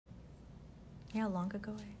Yeah, long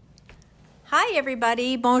ago. Hi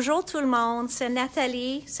everybody, bonjour tout le monde, c'est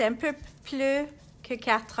Nathalie. C'est un peu plus que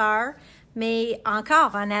 4 heures, mais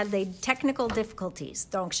encore on a des technical difficulties.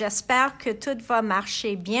 Donc j'espère que tout va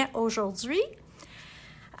marcher bien aujourd'hui.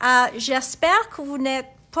 J'espère que vous n'êtes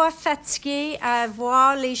pas fatigué à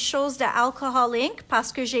voir les choses de Alcohol Inc.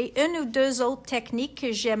 parce que j'ai une ou deux autres techniques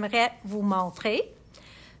que j'aimerais vous montrer.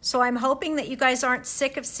 So I'm hoping that you guys aren't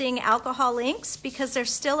sick of seeing alcohol inks because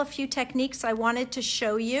there's still a few techniques I wanted to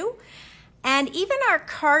show you. And even our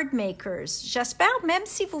card makers, j'espère même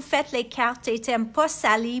si vous faites les cartes et n'aiment pas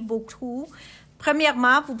salir beaucoup,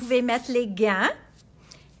 premièrement, vous pouvez mettre les gants.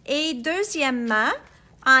 Et deuxièmement,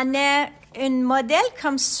 on a un modèle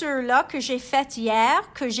comme ceux-là que j'ai fait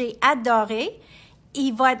hier, que j'ai adoré.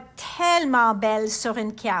 Il va être tellement belle sur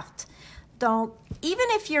une carte. Donc, even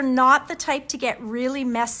if you're not the type to get really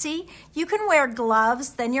messy, you can wear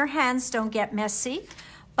gloves, then your hands don't get messy.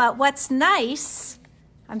 But what's nice,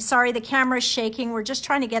 I'm sorry the camera's shaking, we're just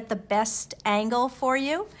trying to get the best angle for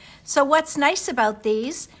you. So what's nice about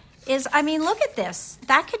these is, I mean, look at this.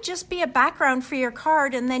 That could just be a background for your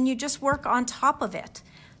card and then you just work on top of it.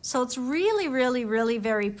 So it's really, really, really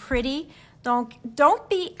very pretty. Donc, don't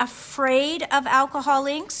be afraid of alcohol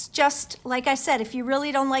inks. Just like I said, if you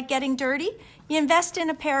really don't like getting dirty, you invest in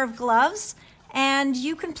a pair of gloves and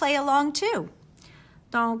you can play along too.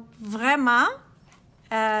 Donc, vraiment,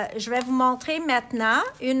 je vais vous montrer maintenant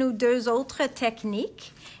une ou deux autres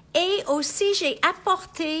techniques. Et aussi, j'ai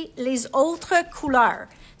apporté les autres couleurs.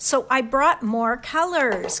 So I brought more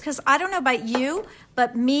colors because I don't know about you,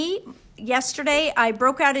 but me, yesterday, I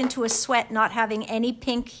broke out into a sweat not having any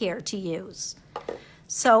pink here to use.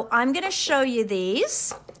 So I'm going to show you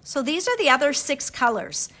these. So these are the other 6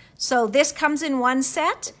 colors. So this comes in one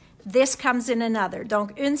set, this comes in another.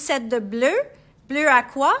 Donc, une set de bleu, bleu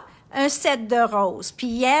aqua, un set de rose. Puis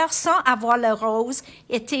hier, sans avoir le rose,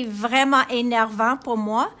 était vraiment énervant pour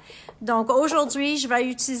moi. Donc, aujourd'hui, je vais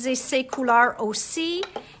utiliser ces couleurs aussi.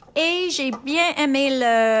 Et j'ai bien aimé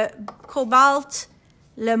le cobalt,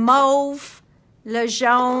 le mauve, le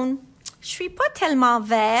jaune. Je suis pas tellement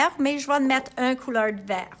vert, mais je vais mettre une couleur de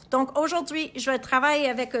vert. Donc, aujourd'hui, je vais travailler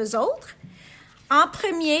avec eux autres. En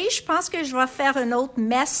premier, je pense que je vais faire une autre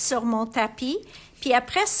messe sur mon tapis. Puis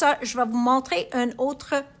après ça, je vais vous montrer un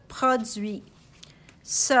autre produit.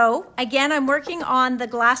 So, again, I'm working on the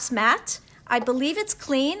glass mat. I believe it's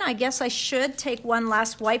clean. I guess I should take one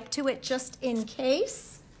last wipe to it just in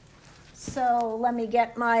case. So, let me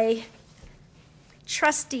get my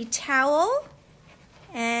trusty towel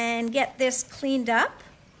and get this cleaned up.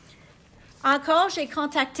 Encore, j'ai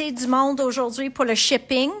contacté du monde aujourd'hui pour le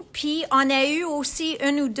shipping, puis on a eu aussi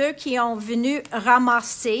un ou deux qui ont venu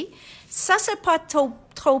ramasser. Ça, c'est pas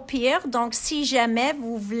trop pire, donc si jamais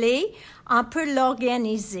vous voulez, on peut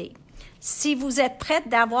l'organiser. Si vous êtes prête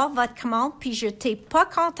d'avoir votre commande, puis je t'ai pas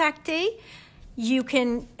contacté,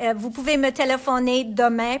 vous pouvez me téléphoner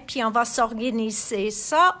demain, puis on va s'organiser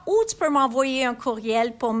ça, ou tu peux m'envoyer un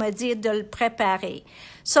courriel pour me dire de le préparer.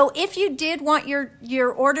 So if you did want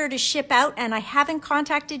your order to ship out and I haven't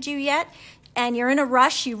contacted you yet, and you're in a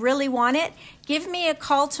rush, you really want it, give me a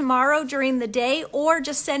call tomorrow during the day, or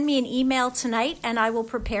just send me an email tonight and I will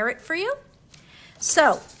prepare it for you.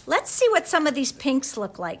 So let's see what some of these pinks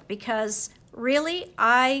look like, because really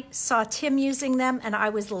I saw Tim using them and I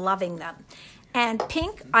was loving them. And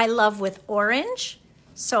pink, I love with orange.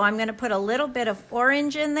 So I'm going to put a little bit of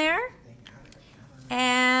orange in there.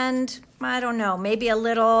 And I don't know, maybe a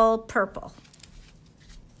little purple.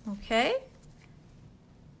 Okay?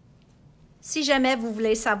 Si jamais vous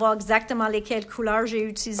voulez savoir exactement lesquelles couleurs j'ai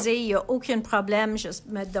utilisées, il n'y a aucun problème, juste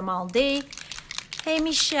me demander. Hey,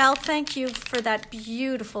 Michelle, thank you for that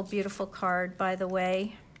beautiful, beautiful card, by the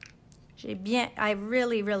way. I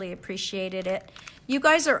really, really appreciated it. You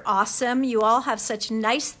guys are awesome. You all have such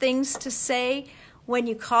nice things to say when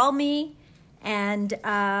you call me, and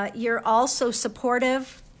you're all so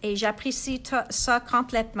supportive, et j'apprécie ça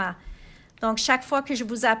complètement. Donc, chaque fois que je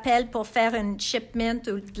vous appelle pour faire une shipment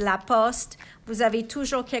ou de la poste, vous avez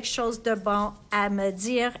toujours quelque chose de bon à me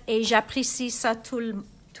dire, et j'apprécie ça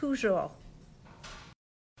toujours.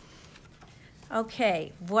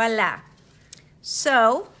 Okay, voilà.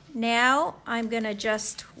 So, now I'm going to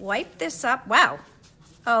just wipe this up. Wow.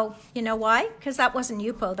 Oh, you know why? Because that wasn't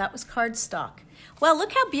Yupo, that was cardstock. Well,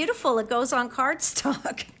 look how beautiful it goes on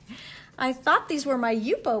cardstock. I thought these were my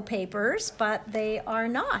Yupo papers, but they are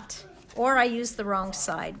not. Or I used the wrong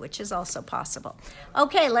side, which is also possible.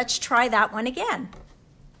 Okay, let's try that one again.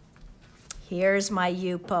 Here's my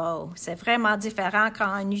Yupo. C'est vraiment différent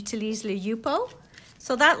quand on utilise le Yupo.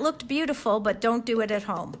 So that looked beautiful, but don't do it at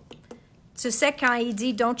home. Tu sais, quand il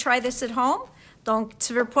dit don't try this at home, Donc,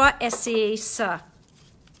 tu veux pas essayer ça.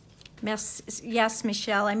 Merci. Yes,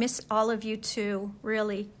 Michelle, I miss all of you too,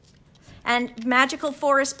 really. And Magical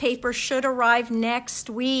Forest paper should arrive next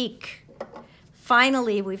week.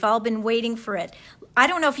 Finally, we've all been waiting for it. I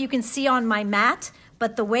don't know if you can see on my mat,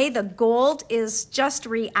 but the way the gold is just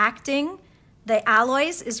reacting, the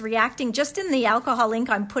alloys is reacting just in the alcohol ink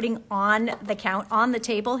I'm putting on the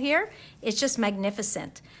table here. It's just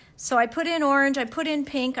magnificent. So I put in orange, I put in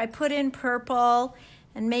pink, I put in purple,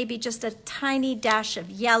 and maybe just a tiny dash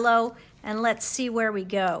of yellow, and let's see where we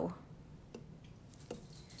go.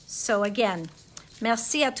 So again,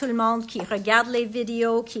 merci à tout le monde qui regarde les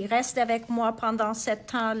vidéos, qui reste avec moi pendant ce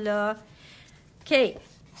temps-là. Okay,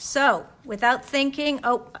 so without thinking,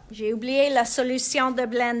 oh, j'ai oublié la solution de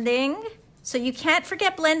blending. So you can't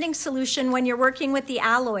forget blending solution when you're working with the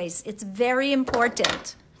alloys. It's very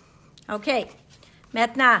important. Okay,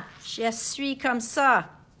 maintenant, je suis comme ça.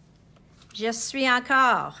 Je suis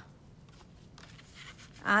encore.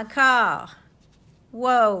 Encore.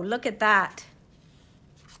 Whoa, look at that.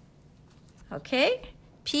 OK?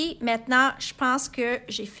 Puis maintenant, je pense que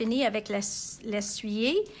j'ai fini avec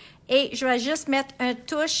l'essuyer. Et je vais juste mettre un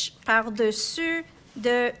touche par-dessus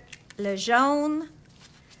de le jaune,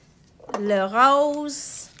 le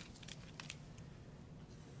rose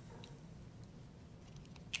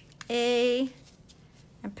et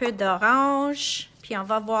un peu d'orange. Puis on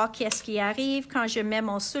va voir qu'est-ce qui arrive quand je mets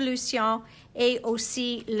mon solution et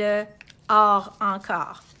aussi le or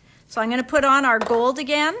encore. So I'm going to put on our gold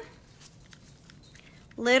again.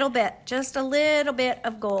 Little bit, just a little bit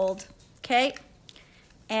of gold, okay?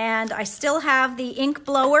 And I still have the ink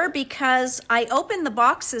blower because I opened the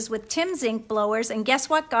boxes with Tim's ink blowers, and guess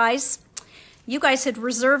what, guys? You guys had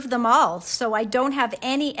reserved them all, so I don't have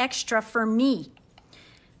any extra for me.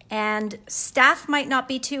 And staff might not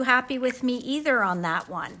be too happy with me either on that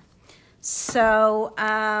one. So,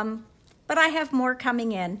 but I have more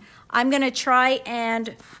coming in. I'm going to try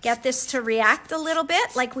and get this to react a little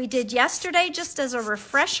bit like we did yesterday, just as a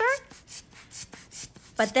refresher.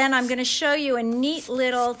 But then I'm going to show you a neat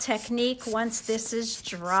little technique once this is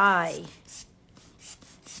dry.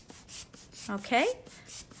 OK?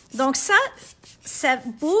 Donc ça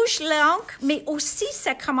bouge l'encre, mais aussi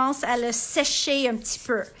ça commence à le sécher un petit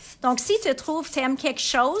peu. Donc si tu trouves, tu aimes quelque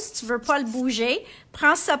chose, tu veux pas le bouger,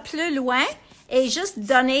 prends ça plus loin et juste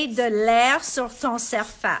donner de l'air sur ton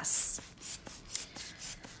surface.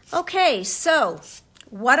 Okay, so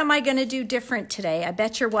what am I going to do different today? I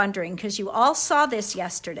bet you're wondering, because you all saw this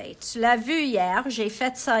yesterday. Tu l'as vu hier, j'ai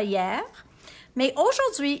fait ça hier. Mais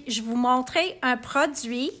aujourd'hui, je vais vous montrer un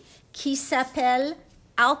produit qui s'appelle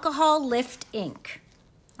Alcohol Lift Ink.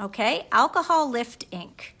 Okay, Alcohol Lift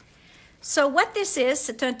Ink. So what this is,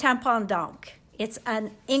 c'est un tampon d'encre. It's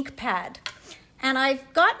an ink pad. And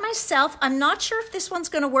I've got myself, I'm not sure if this one's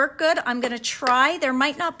going to work good. I'm going to try. There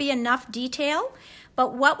might not be enough detail.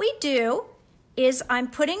 But what we do is I'm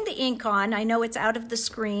putting the ink on. I know it's out of the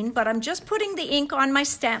screen, but I'm just putting the ink on my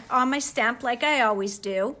stamp like I always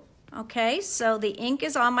do. Okay, so the ink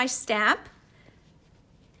is on my stamp.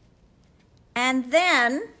 And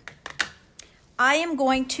then I am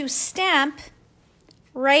going to stamp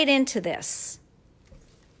right into this.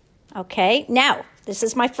 Okay, now, this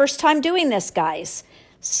is my first time doing this, guys.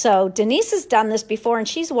 So Denise has done this before, and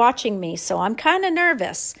she's watching me, so I'm kind of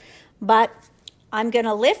nervous. But I'm going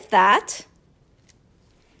to lift that.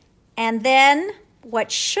 And then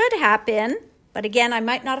what should happen, but again, I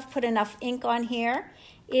might not have put enough ink on here,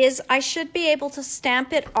 is I should be able to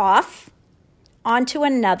stamp it off onto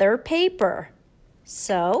another paper.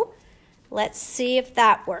 So let's see if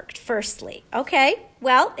that worked firstly. Okay,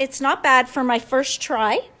 well, it's not bad for my first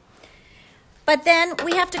try. But then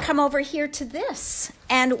we have to come over here to this.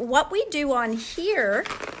 And what we do on here,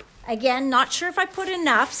 again, not sure if I put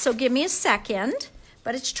enough, so give me a second,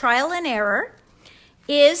 but it's trial and error,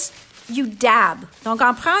 is you dab. Donc,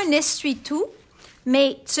 on prend un essuie-tout,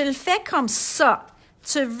 mais tu le fais comme ça.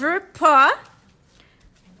 Tu veux pas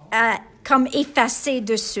comme effacer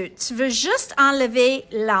dessus. Tu veux juste enlever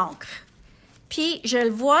l'encre. Puis, je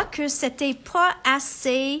le vois que c'était pas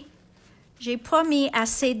assez, j'ai pas mis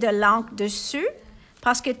assez de l'encre dessus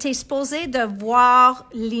parce que tu es supposé de voir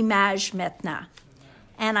l'image maintenant.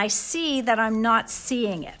 And I see that I'm not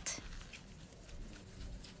seeing it.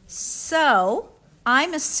 So,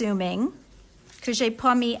 I'm assuming que j'ai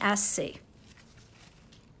pas mis assez.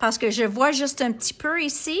 Parce que je vois juste un petit peu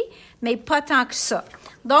ici, mais pas tant que ça.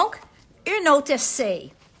 Donc, un autre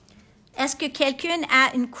essai. Est-ce que quelqu'un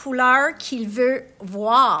a une couleur qu'il veut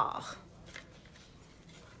voir?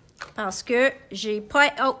 Parce que j'ai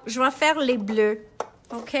pas... Oh, je vais faire les bleus.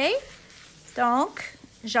 OK? Donc,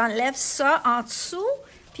 j'enlève ça en dessous,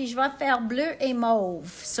 puis je vais faire bleu et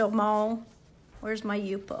mauve sur mon... Where's my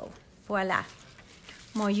Yupo? Voilà.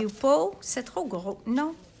 Mon Yupo, c'est trop gros.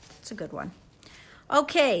 Non, it's a good one.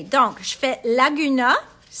 OK, donc, je fais Laguna.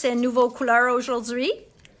 C'est une nouvelle couleur aujourd'hui.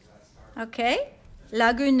 OK,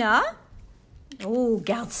 Laguna. Oh,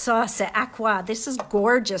 regarde ça, c'est aqua. This is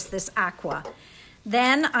gorgeous, this aqua.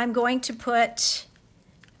 Then I'm going to put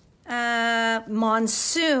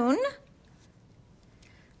Monsoon.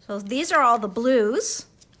 So these are all the blues.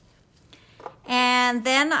 And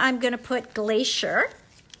then I'm going to put Glacier.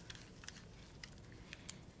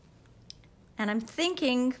 And I'm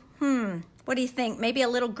thinking, what do you think? Maybe a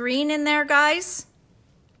little green in there, guys?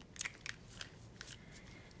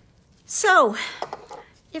 So,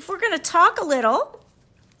 if we're going to talk a little,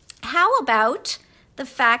 how about the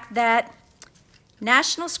fact that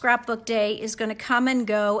National Scrapbook Day is going to come and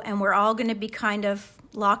go and we're all going to be kind of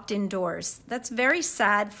locked indoors? That's very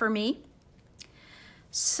sad for me.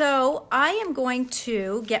 So I am going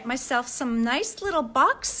to get myself some nice little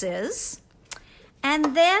boxes,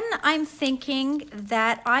 and then I'm thinking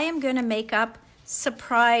that I am going to make up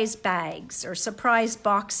surprise bags or surprise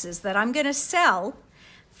boxes that I'm going to sell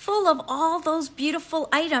full of all those beautiful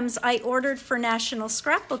items I ordered for National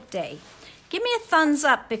Scrapbook Day. Give me a thumbs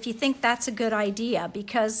up if you think that's a good idea,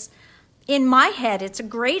 because in my head it's a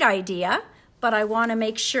great idea, but I want to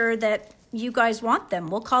make sure that you guys want them.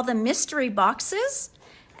 We'll call them mystery boxes.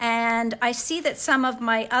 And I see that some of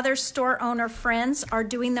my other store owner friends are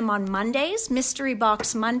doing them on Mondays, Mystery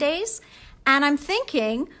Box Mondays. And I'm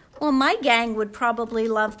thinking, well, my gang would probably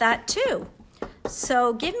love that too.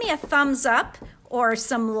 So give me a thumbs up or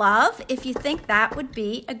some love if you think that would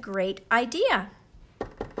be a great idea.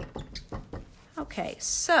 Okay,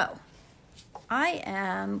 so I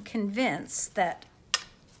am convinced that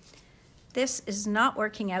this is not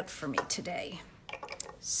working out for me today.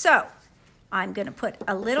 So I'm going to put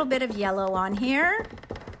a little bit of yellow on here.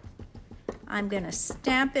 I'm going to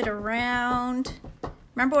stamp it around.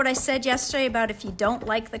 Remember what I said yesterday about if you don't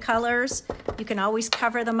like the colors, you can always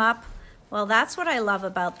cover them up? Well, that's what I love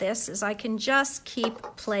about this, is I can just keep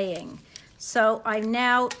playing. So I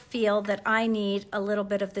now feel that I need a little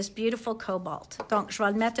bit of this beautiful cobalt. Donc, je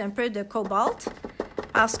vais le mettre un peu de cobalt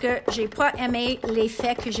parce que j'ai pas aimé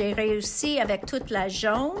l'effet que j'ai réussi avec toute la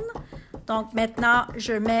jaune. Donc, maintenant,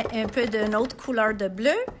 je mets un peu d'une autre couleur de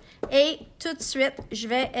bleu et tout de suite, je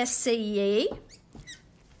vais essayer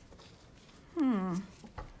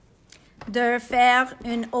de faire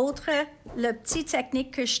une autre, le petit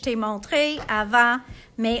technique que je t'ai montré avant,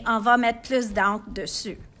 mais on va mettre plus d'encre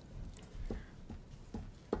dessus.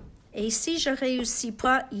 Et si je ne réussis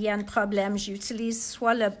pas, il y a un problème. J'utilise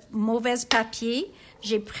soit le mauvais papier.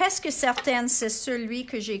 J'ai presque certaine c'est celui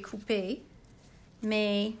que j'ai coupé,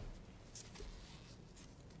 mais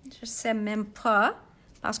je ne sais même pas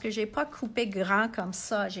parce que je n'ai pas coupé grand comme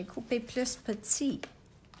ça. J'ai coupé plus petit.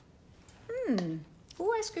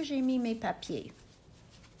 Où est-ce que j'ai mis mes papiers?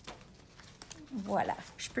 Voilà,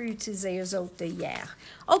 je peux utiliser eux autres de hier.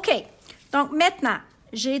 OK, donc maintenant,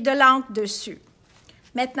 j'ai de l'encre dessus.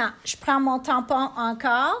 Maintenant, je prends mon tampon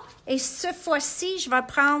encore et cette fois-ci, je vais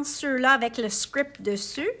prendre ceux-là avec le script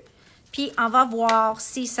dessus, puis on va voir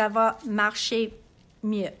si ça va marcher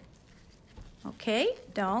mieux. OK,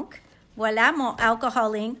 donc, voilà mon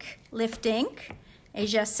Alcohol Ink, Lift Ink, et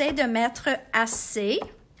j'essaie de mettre assez.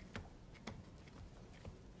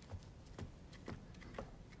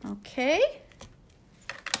 OK.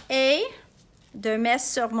 Et de mettre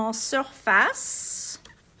sur mon surface.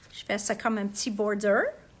 Je fais ça comme un petit border.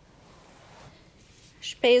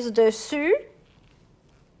 Je pèse dessus.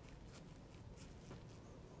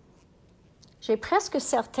 J'ai presque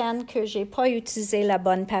certaine que je n'ai pas utilisé la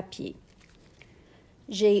bonne papier.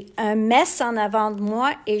 J'ai un mess en avant de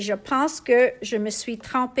moi et je pense que je me suis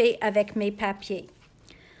trompée avec mes papiers.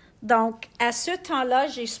 Donc, à ce temps-là,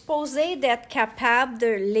 j'ai supposé d'être capable de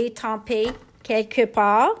les tremper quelque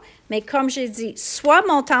part, mais comme j'ai dit, soit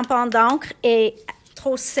mon tampon d'encre est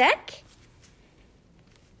trop sec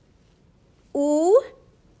ou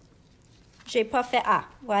j'ai pas fait A.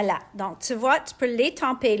 Voilà. Donc, tu vois, tu peux les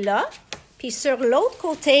tremper là, puis sur l'autre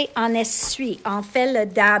côté, on essuie, on fait le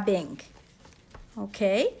dabbing. OK?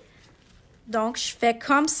 Donc, je fais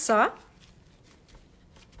comme ça.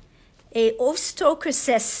 Et aussitôt que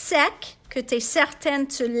c'est sec, que tu es certaine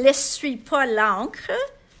que tu ne l'essuies pas l'encre,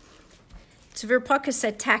 tu ne veux pas que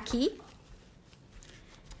c'est tacky.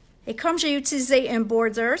 Et comme j'ai utilisé un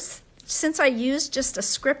border, since I used just a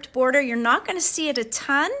script border, you're not going to see it a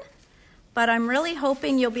ton, but I'm really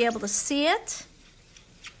hoping you'll be able to see it.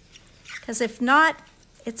 Because if not,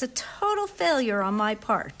 it's a total failure on my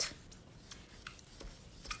part.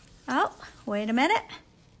 Wait a minute.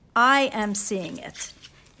 I am seeing it.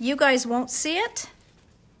 You guys won't see it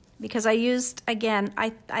because I used, again,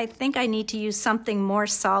 I think I need to use something more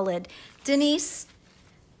solid. Denise,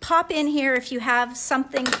 pop in here if you have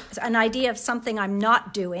something, an idea of something I'm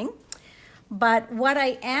not doing. But what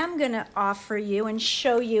I am going to offer you and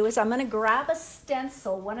show you is I'm going to grab a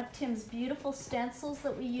stencil, one of Tim's beautiful stencils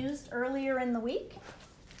that we used earlier in the week.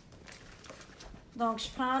 Donc, je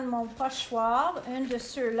prends mon pochoir, un de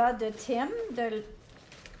ceux-là de Tim, de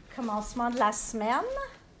commencement de la semaine.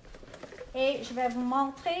 Et je vais vous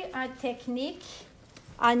montrer une technique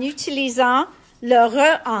en utilisant le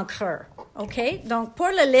re-encreur. OK? Donc, pour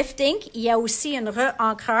le lifting, il y a aussi une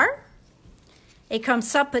re-encreur. Et comme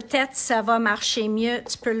ça, peut-être, ça va marcher mieux.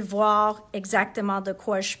 Tu peux le voir exactement de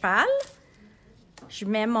quoi je parle. Je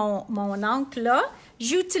mets mon encre là.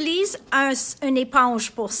 J'utilise une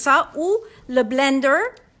éponge pour ça ou le blender,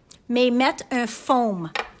 mais mettre un foam.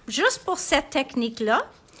 Juste pour cette technique-là.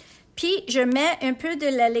 Puis, je mets un peu de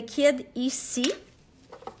la liquide ici.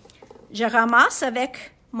 Je ramasse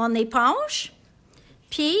avec mon éponge.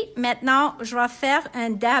 Puis, maintenant, je vais faire un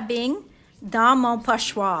dabbing dans mon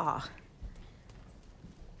pochoir.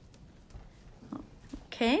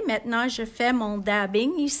 OK, maintenant, je fais mon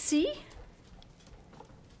dabbing ici.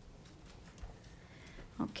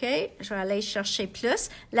 OK, je vais aller chercher plus.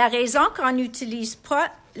 La raison qu'on n'utilise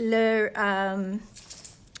pas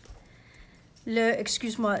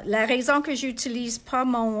excuse-moi, la raison que j'utilise pas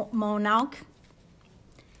mon encre,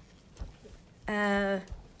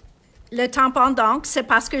 le tampon d'encre, c'est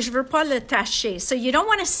parce que je veux pas le tacher. So you don't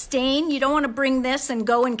want to stain, you don't want to bring this and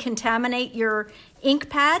go and contaminate your ink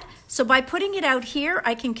pad. So by putting it out here,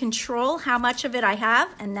 I can control how much of it I have,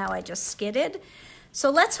 and now I just skidded.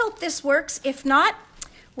 So let's hope this works. If not,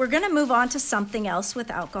 we're going to move on to something else with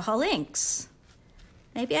alcohol inks.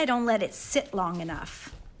 Maybe I don't let it sit long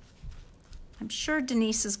enough. I'm sure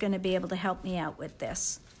Denise is going to be able to help me out with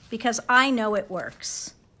this because I know it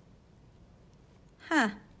works.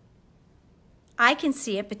 Huh. I can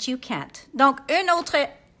see it, but you can't. Donc, un autre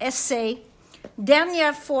essai.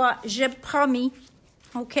 Dernière fois, j'ai promis.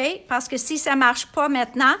 OK? Parce que si ça ne marche pas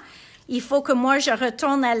maintenant, il faut que moi, je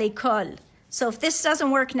retourne à l'école. So if this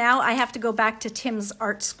doesn't work now, I have to go back to Tim's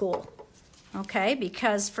art school, okay?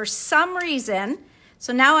 Because for some reason,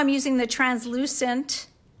 so now I'm using the translucent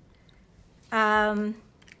Yupo.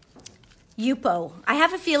 I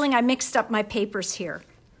have a feeling I mixed up my papers here.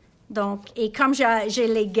 Donc, et comme j'ai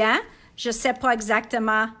les gants, je ne sais pas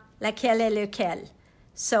exactement laquelle est lequel.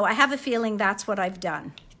 So I have a feeling that's what I've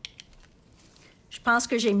done. Je pense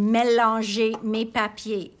que j'ai mélangé mes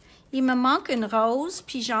papiers. Il me manque une rose,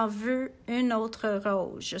 puis j'en veux une autre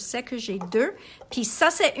rose. Je sais que j'ai deux. Puis ça,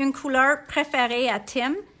 c'est une couleur préférée à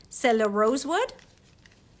Tim. C'est le rosewood.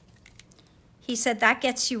 He said that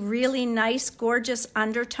gets you really nice, gorgeous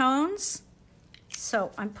undertones.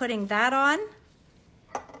 So I'm putting that on.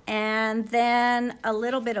 And then a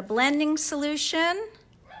little bit of blending solution.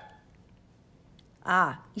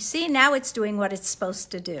 Ah, you see, now it's doing what it's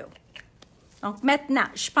supposed to do. Donc maintenant,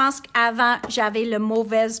 je pense qu'avant, j'avais le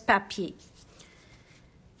mauvais papier.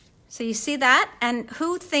 So you see that? And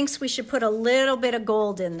who thinks we should put a little bit of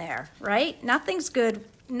gold in there, right? Nothing's good,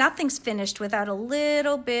 nothing's finished without a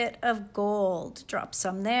little bit of gold. Drop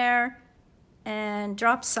some there and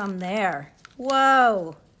drop some there.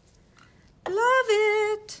 Whoa! Love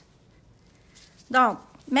it! Donc,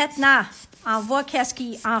 maintenant, on voit qu'est-ce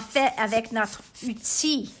qu'on fait avec notre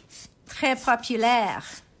outil très populaire.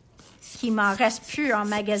 Qui m'en reste plus en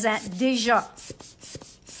magasin déjà.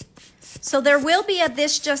 So there will be a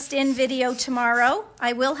This Just In video tomorrow.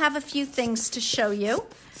 I will have a few things to show you.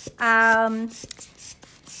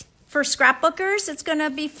 For scrapbookers, it's going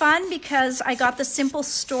to be fun because I got the Simple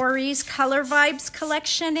Stories Color Vibes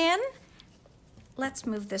collection in. Let's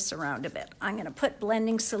move this around a bit. I'm going to put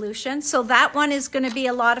blending solution. So that one is going to be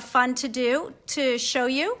a lot of fun to do, to show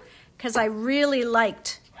you, because I really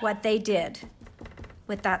liked what they did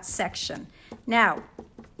with that section. Now,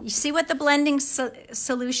 you see what the blending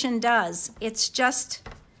solution does? It's just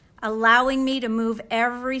allowing me to move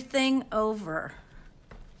everything over.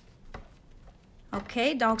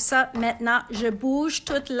 OK, donc ça, maintenant, je bouge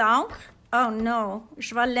toute l'encre. Oh non,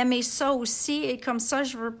 je vais l'aimer ça aussi et comme ça,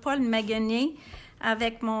 je ne veux pas le maganer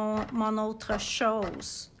avec mon autre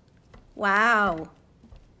chose. Wow.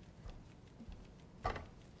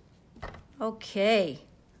 OK,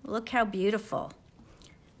 look how beautiful.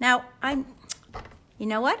 Now, you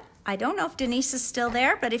know what? I don't know if Denise is still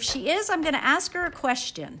there, but if she is, I'm going to ask her a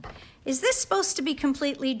question. Is this supposed to be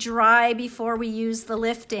completely dry before we use the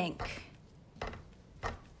lift ink?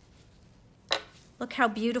 Look how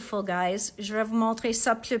beautiful, guys. Je vais vous montrer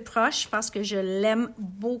ça plus proche parce que je l'aime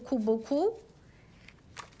beaucoup, beaucoup.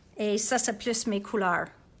 Et ça, c'est plus mes couleurs.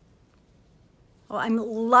 Oh, I'm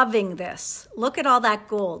loving this. Look at all that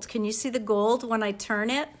gold. Can you see the gold when I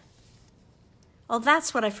turn it? Oh,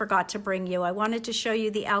 that's what I forgot to bring you. I wanted to show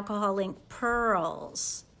you the alcohol ink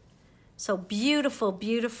pearls. So beautiful,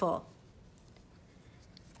 beautiful.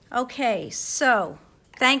 Okay, so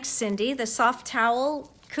thanks, Cindy. The soft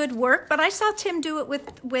towel could work, but I saw Tim do it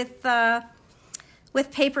with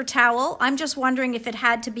paper towel. I'm just wondering if it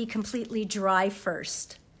had to be completely dry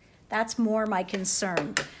first. That's more my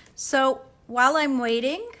concern. So while I'm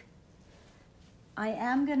waiting, I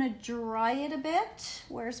am going to dry it a bit.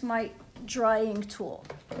 Where's my drying tool?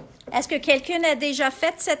 Est-ce que quelqu'un a déjà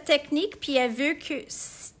fait cette technique puis a vu que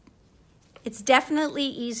it's definitely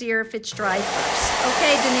easier if it's dry first?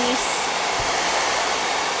 Okay, Denise.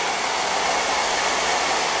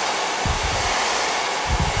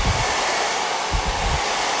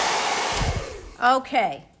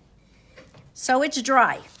 Okay, so it's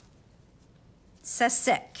dry. C'est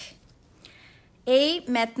sec. Et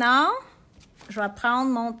maintenant, je vais prendre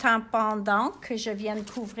mon tampon d'encre que je viens de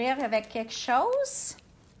couvrir avec quelque chose.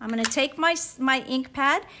 I'm going to take my ink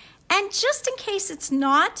pad, and just in case it's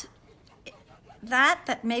not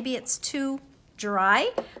that maybe it's too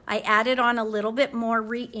dry, I added on a little bit more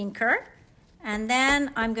re-inker, and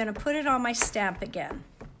then I'm going to put it on my stamp again.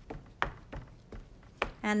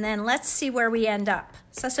 And then let's see where we end up.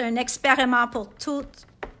 Ça, c'est un expériment pour tout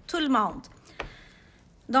le monde.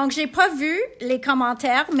 Donc, j'ai pas vu les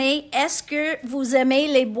commentaires, mais est-ce que vous aimez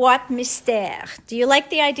les boîtes mystères? Do you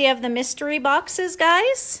like the idea of the mystery boxes,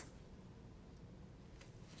 guys?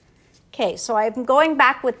 Okay, so I'm going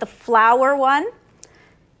back with the flower one.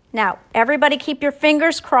 Now, everybody keep your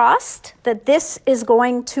fingers crossed that this is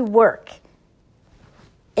going to work.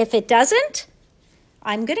 If it doesn't,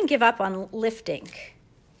 I'm going to give up on lifting.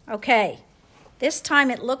 Okay, this time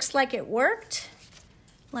it looks like it worked.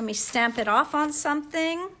 Let me stamp it off on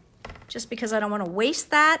something, just because I don't want to waste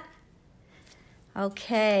that.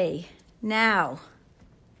 Okay, now,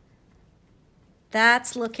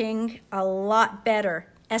 that's looking a lot better.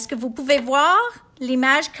 Est-ce que vous pouvez voir?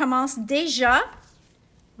 L'image commence déjà.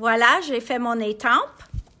 Voilà, j'ai fait mon étampe.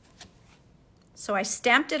 So I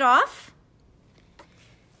stamped it off.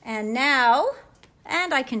 And now,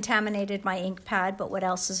 and I contaminated my ink pad, but what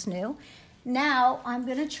else is new? Now, I'm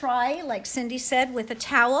going to try, like Cindy said, with a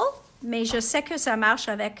towel, mais je sais que ça marche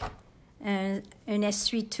avec un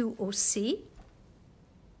essuie-tout aussi.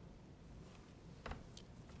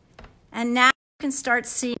 And now you can start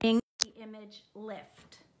seeing the image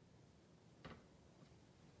lift.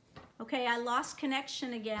 Okay, I lost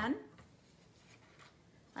connection again.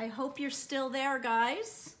 I hope you're still there,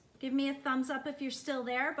 guys. Give me a thumbs up if you're still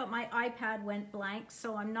there, but my iPad went blank,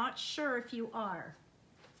 so I'm not sure if you are.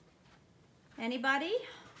 Anybody?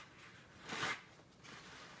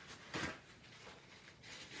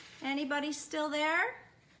 Anybody still there?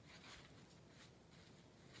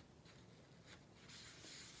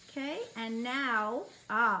 Okay, and now,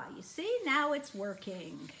 you see, now it's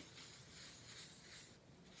working.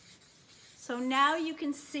 So now you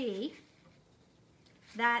can see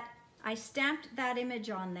that I stamped that image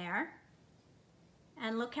on there,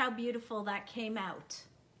 and look how beautiful that came out.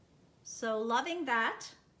 So loving that.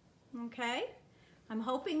 Okay, I'm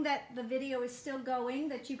hoping that the video is still going,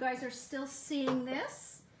 that you guys are still seeing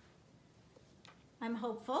this. I'm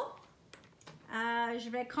hopeful. Je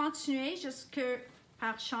vais continuer jusque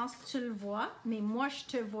par chance tu le vois, mais moi je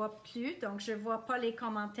te vois plus, donc je vois pas les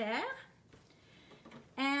commentaires.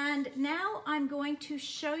 And now I'm going to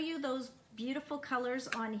show you those beautiful colors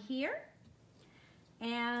on here,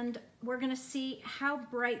 and we're going to see how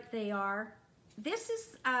bright they are. This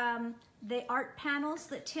is the art panels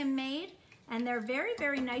that Tim made, and they're very,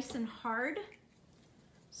 very nice and hard.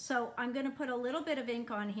 So I'm going to put a little bit of ink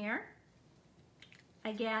on here.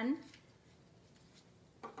 Again,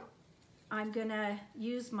 I'm going to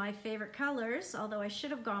use my favorite colors, although I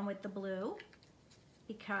should have gone with the blue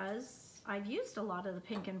because I've used a lot of the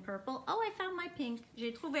pink and purple. Oh, I found my pink.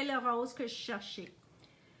 J'ai trouvé le rose que je cherchais.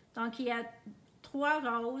 Donc, il y a 3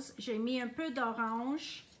 roses. J'ai mis un peu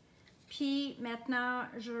d'orange. Puis maintenant,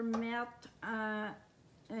 je vais mettre un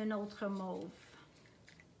autre mauve.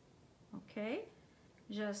 OK?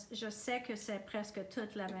 Je sais que c'est presque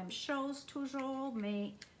toute la même chose toujours,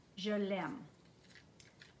 mais je l'aime.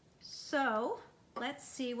 So, let's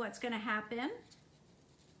see what's going to happen.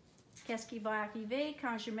 Qu'est-ce qui va arriver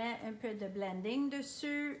quand je mets un peu de blending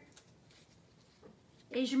dessus?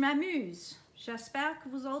 Et je m'amuse. J'espère que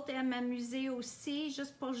vous autres aimez m'amuser aussi,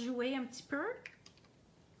 juste pour jouer un petit peu.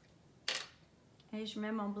 Et je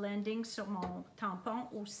mets mon blending sur mon tampon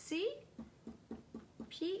aussi.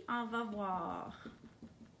 Puis, on va voir.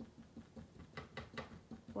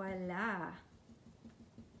 Voilà.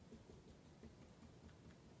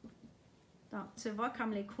 Donc, tu vois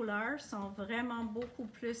comme les couleurs sont vraiment beaucoup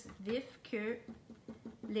plus vives que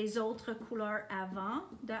les autres couleurs avant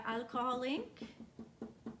de Alcohol Ink.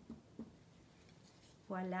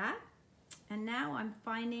 Voilà. And now I'm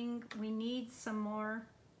finding we need some more.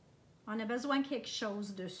 On a besoin de quelque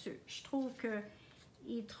chose dessus. Je trouve que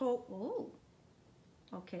il est trop... Oh!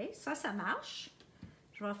 OK, ça marche.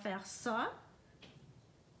 Je vais faire ça.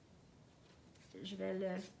 Je vais le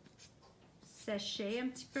sécher un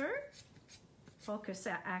petit peu. Il faut que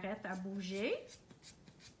ça arrête à bouger.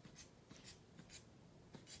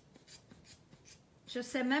 Je ne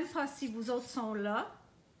sais même pas si vous autres sont là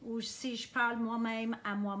ou si je parle moi-même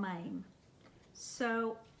à moi-même.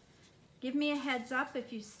 So, give me a heads up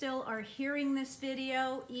if you still are hearing this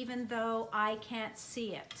video, even though I can't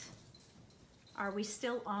see it. Are we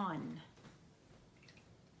still on?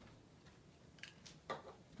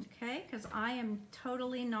 Okay, because I am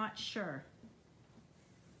totally not sure.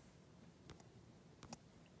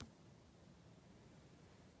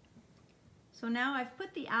 So now I've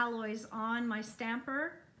put the alloys on my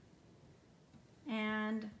stamper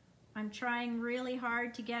and I'm trying really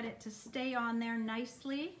hard to get it to stay on there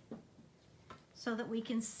nicely so that we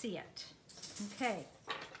can see it. Okay,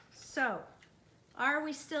 so are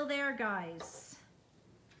we still there, guys?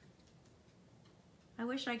 I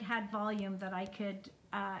wish I had volume that I could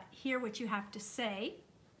hear what you have to say.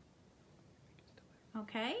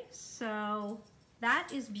 Okay, so that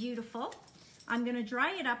is beautiful. I'm going to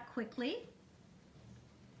dry it up quickly.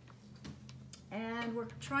 And we're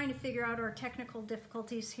trying to figure out our technical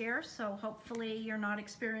difficulties here, so hopefully you're not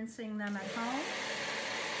experiencing them at home.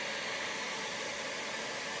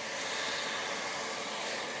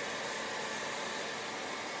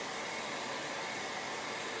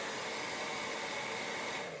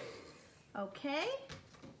 Okay,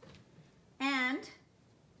 and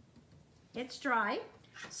it's dry.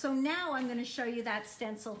 So now I'm going to show you that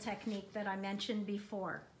stencil technique that I mentioned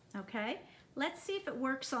before, okay? Let's see if it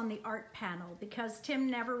works on the art panel because Tim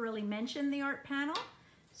never really mentioned the art panel,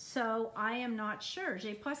 so I am not sure.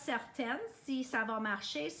 J'ai pas certaine si ça va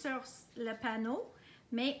marcher sur le panneau,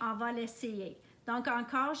 mais on va l'essayer. Donc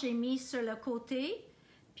encore, j'ai mis sur le côté,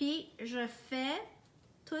 puis je fais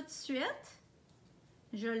tout de suite,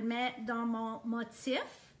 je le mets dans mon motif,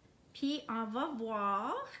 puis on va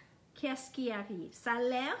voir qu'est-ce qui arrive. Ça a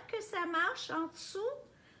l'air que ça marche en dessous,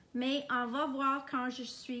 mais on va voir quand je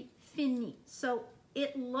suis fini. So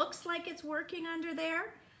it looks like it's working under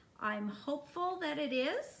there. I'm hopeful that it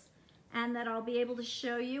is and that I'll be able to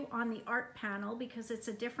show you on the art panel because it's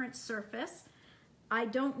a different surface. I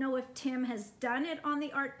don't know if Tim has done it on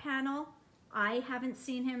the art panel. I haven't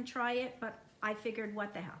seen him try it, but I figured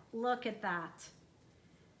what the hell. Look at that.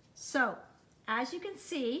 So as you can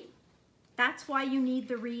see, that's why you need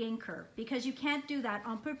the re-inker because you can't do that.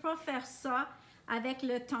 On peut pas faire ça avec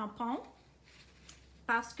le tampon.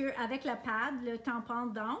 Parce que avec le pad, le tampon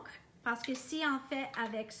d'encre, parce que si on fait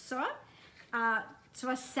avec ça, tu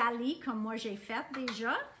vas salir comme moi j'ai fait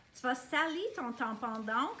déjà, tu vas salir ton tampon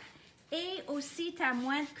d'encre et aussi tu as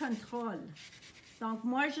moins de contrôle. Donc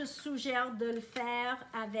moi je suggère de le faire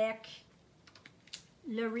avec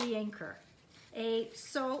le re-inker. Et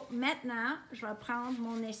so maintenant je vais prendre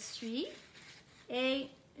mon essuie et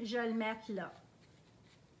je le mettre là.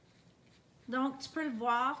 Donc tu peux le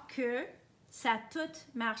voir que ça a tout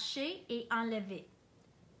marché et enlevé.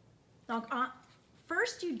 Donc,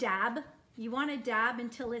 first you dab. You want to dab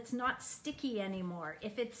until it's not sticky anymore.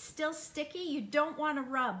 If it's still sticky, you don't want to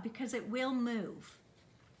rub because it will move.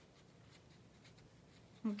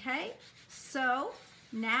 Okay? So,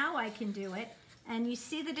 now I can do it. And you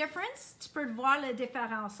see the difference? Tu peux voir la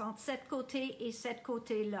différence entre cet côté et cet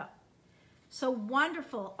côté-là. So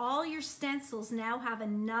wonderful. All your stencils now have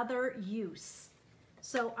another use.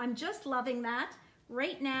 So I'm just loving that.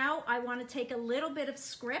 Right now, I want to take a little bit of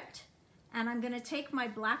script and I'm going to take my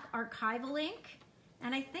black archival ink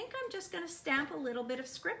and I think I'm just going to stamp a little bit of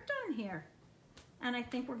script on here. And I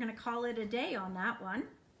think we're going to call it a day on that one.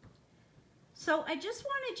 So I just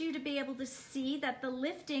wanted you to be able to see that the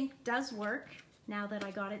lift ink does work now that I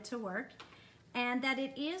got it to work and that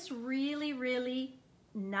it is really, really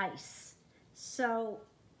nice. So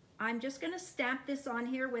I'm just going to stamp this on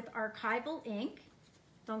here with archival ink.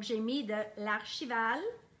 Donc, j'ai mis de l'archival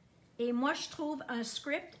et moi, je trouve un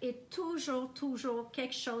script est toujours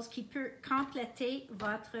quelque chose qui peut compléter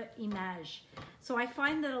votre image. So I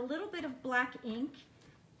find that a little bit of black ink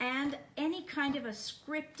and any kind of a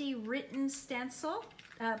scripty written stencil,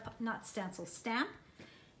 not stencil, stamp,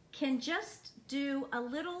 can just do a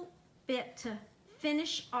little bit to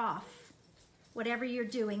finish off whatever you're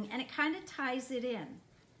doing, and it kind of ties it in.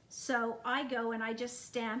 So I go and I just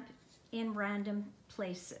stamp in random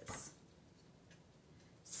places.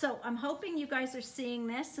 So I'm hoping you guys are seeing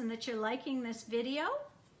this and that you're liking this video.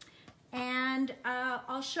 And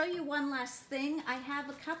I'll show you one last thing. I have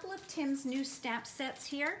a couple of Tim's new stamp sets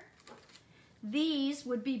here. These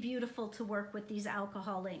would be beautiful to work with these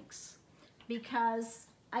alcohol inks because,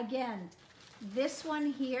 again, this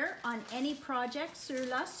one here on any project,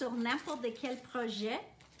 ceux-là sur n'importe quel projet,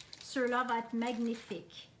 ceux-là va être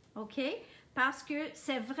magnifique, ok? Parce que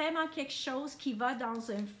c'est vraiment quelque chose qui va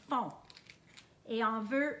dans un fond. Et on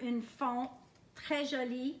veut un fond très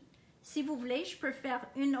joli. Si vous voulez, je peux faire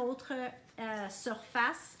une autre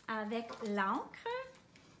surface avec l'encre.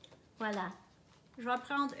 Voilà. Je vais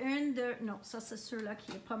prendre une de... Non, ça c'est ceux-là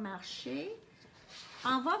qui n'a pas marché.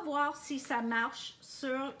 On va voir si ça marche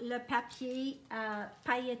sur le papier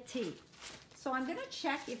pailleté. So I'm going to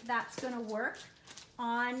check if that's going to work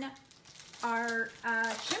on our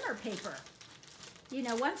shimmer paper. You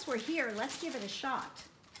know, once we're here, let's give it a shot.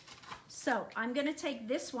 So I'm going to take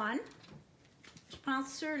this one. Je prends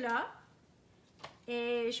ceux-là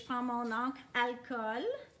et je prends mon encre alcool,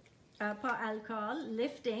 pas alcool,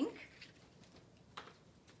 lift ink.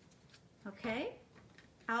 Okay,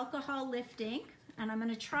 alcohol lift ink. And I'm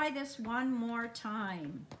going to try this one more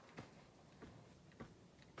time.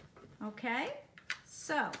 Okay,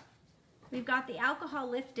 so we've got the alcohol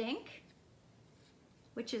lift ink,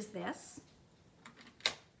 which is this.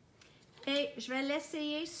 Et je vais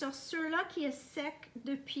l'essayer sur ceux-là qui est sec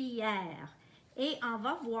depuis hier. Et on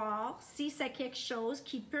va voir si c'est quelque chose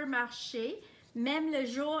qui peut marcher même le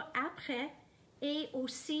jour après et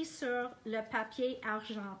aussi sur le papier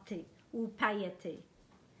argenté ou pailleté.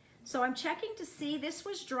 So I'm checking to see, this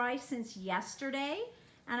was dry since yesterday,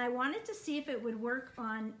 and I wanted to see if it would work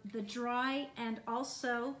on the dry and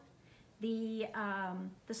also the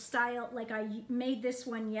style, like I made this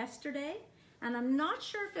one yesterday, and I'm not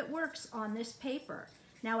sure if it works on this paper.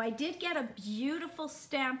 Now I did get a beautiful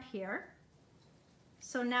stamp here,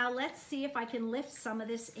 so now let's see if I can lift some of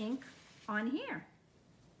this ink on here.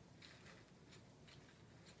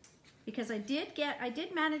 Because I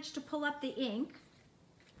did manage to pull up the ink,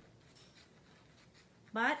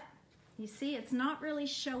 but you see, it's not really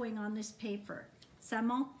showing on this paper. Ça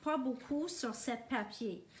manque pas beaucoup sur cet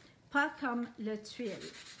papier, pas comme le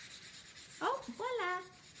tuile. Oh, voilà.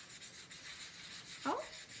 Oh,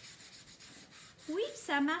 oui,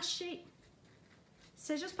 ça a marché.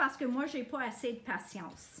 C'est juste parce que moi, j'ai pas assez de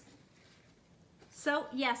patience. So,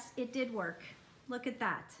 yes, it did work. Look at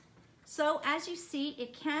that. So, as you see,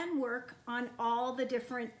 it can work on all the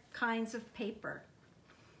different kinds of paper.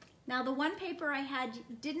 Now, the one paper I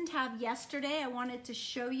didn't have yesterday, I wanted to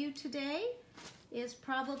show you today, is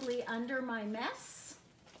probably under my mess.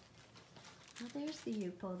 Oh, there's the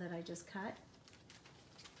Yupo that I just cut.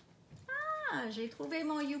 Ah, j'ai trouvé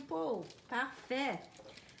mon Yupo. Parfait.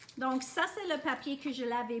 Donc, ça, c'est le papier que je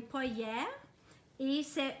l'avais pas hier. Et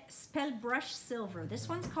c'est s'appelle Brushed Silver. This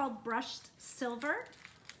one's called Brushed Silver.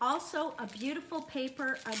 Also, a beautiful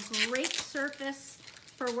paper, a great surface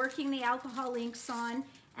for working the alcohol inks on,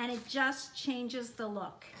 and it just changes the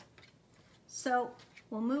look. So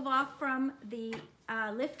we'll move off from the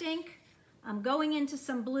lift ink. I'm going into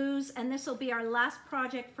some blues, and this will be our last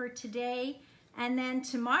project for today. And then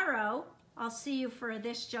tomorrow, I'll see you for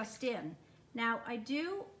this just in. Now,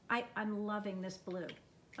 I'm loving this blue.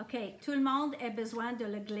 Okay, tout le monde a besoin de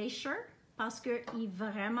le glacier parce qu'il est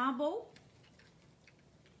vraiment beau.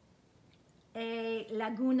 Et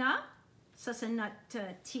Laguna, ça c'est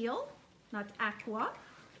notre teal, notre aqua.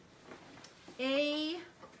 Et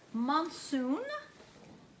Monsoon.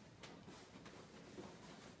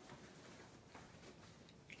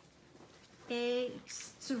 Et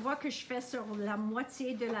tu vois que je fais sur la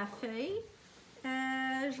moitié de la feuille.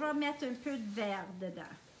 Je vais mettre un peu de vert dedans.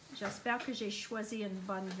 J'espère que j'ai choisi une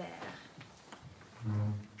bonne vert.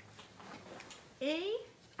 Et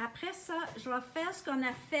après ça, je vais faire ce qu'on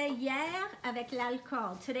a fait hier avec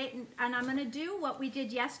l'alcool. Today, and I'm going to do what we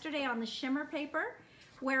did yesterday on the shimmer paper,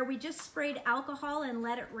 where we just sprayed alcohol and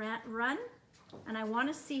let it run. And I want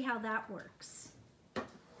to see how that works.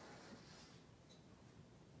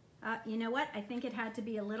 You know what? I think it had to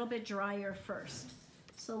be a little bit drier first.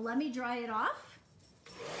 So let me dry it off.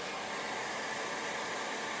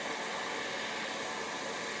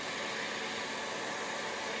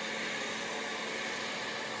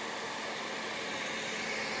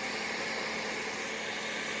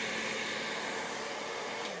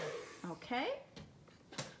 okay?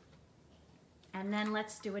 And then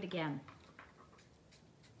let's do it again.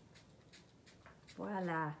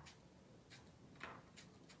 Voila.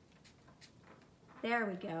 There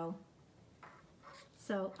we go.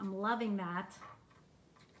 So I'm loving that.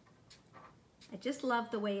 I just love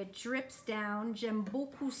the way it drips down. J'aime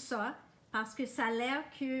beaucoup ça parce que ça a l'air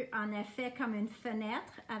qu'en effet comme une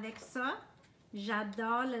fenêtre avec ça.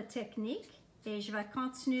 J'adore la technique et je vais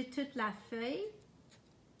continuer toute la feuille.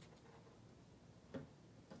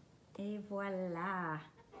 Et voilà.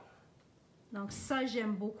 Donc ça,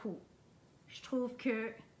 j'aime beaucoup. Je trouve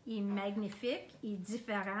qu'il est magnifique, il est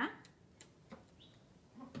différent.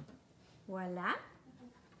 Voilà.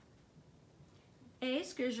 Et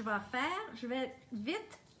ce que je vais faire, je vais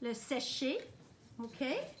vite le sécher, OK?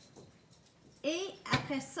 Et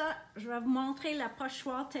après ça, je vais vous montrer la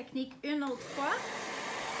pochoir technique une autre fois.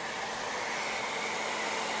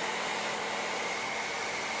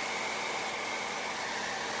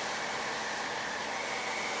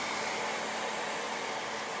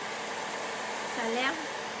 Ça a l'air...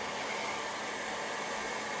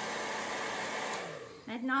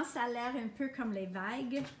 Maintenant, ça a l'air un peu comme les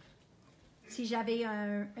vagues. Si j'avais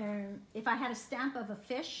if I had a stamp of a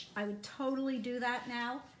fish, I would totally do that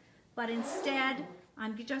now. But instead,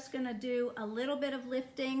 I'm just going to do a little bit of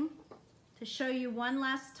lifting to show you one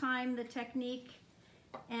last time the technique.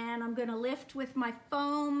 And I'm going to lift with my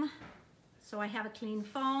foam. So I have a clean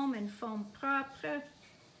foam and foam propre.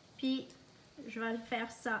 Puis, je vais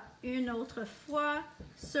faire ça une autre fois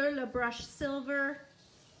sur le brush silver.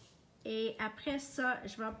 Et après ça,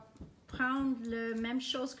 je vais prendre la même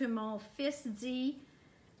chose que mon fils dit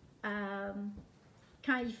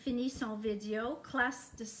quand il finit son vidéo,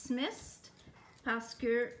 class dismissed, parce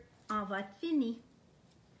que on va être fini.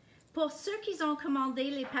 Pour ceux qui ont commandé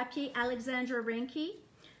les papiers Alexandra Rinke,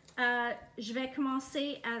 je vais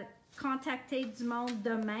commencer à contacter du monde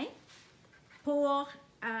demain pour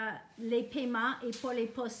les paiements et pour les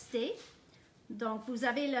poster. Donc, vous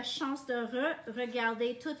avez la chance de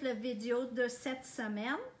regarder toute la vidéo de cette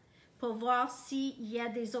semaine pour voir s'il y a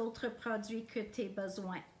des autres produits que tu as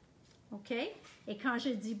besoin. OK? Et quand je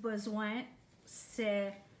dis besoin,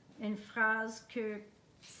 c'est une phrase que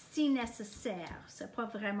si nécessaire, c'est pas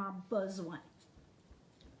vraiment besoin.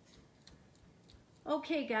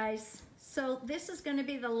 Okay, guys, so this is going to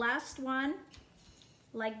be the last one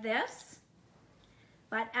like this.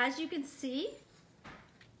 But as you can see,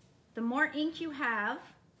 the more ink you have,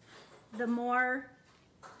 the more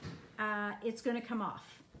it's going to come off.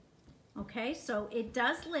 Okay, so it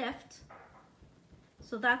does lift.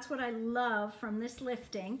 So that's what I love from this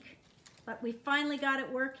lift ink. But we finally got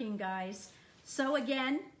it working, guys. So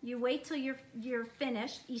again, you wait till you're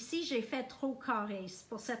finished. Ici, j'ai fait trop carré. C'est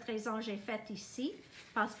pour cette raison j'ai fait ici.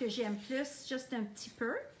 Parce que j'aime plus juste un petit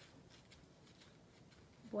peu.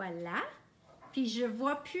 Voilà. Puis je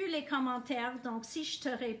vois plus les commentaires. Donc si je te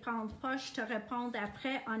réponds pas, je te réponds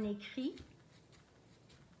après en écrit.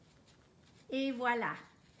 Et voilà.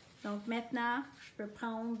 Donc maintenant, je peux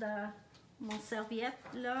prendre mon serviette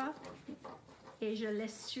là et je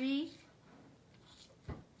l'essuie.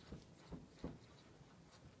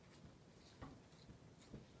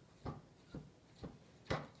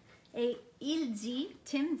 Et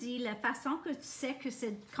Tim dit, la façon que tu sais que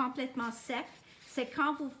c'est complètement sec, c'est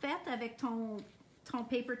quand vous faites avec ton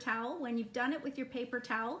paper towel, when you've done it with your paper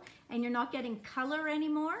towel and you're not getting color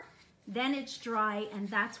anymore, then it's dry and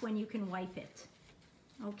that's when you can wipe it.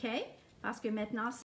 OK? Parce que maintenant,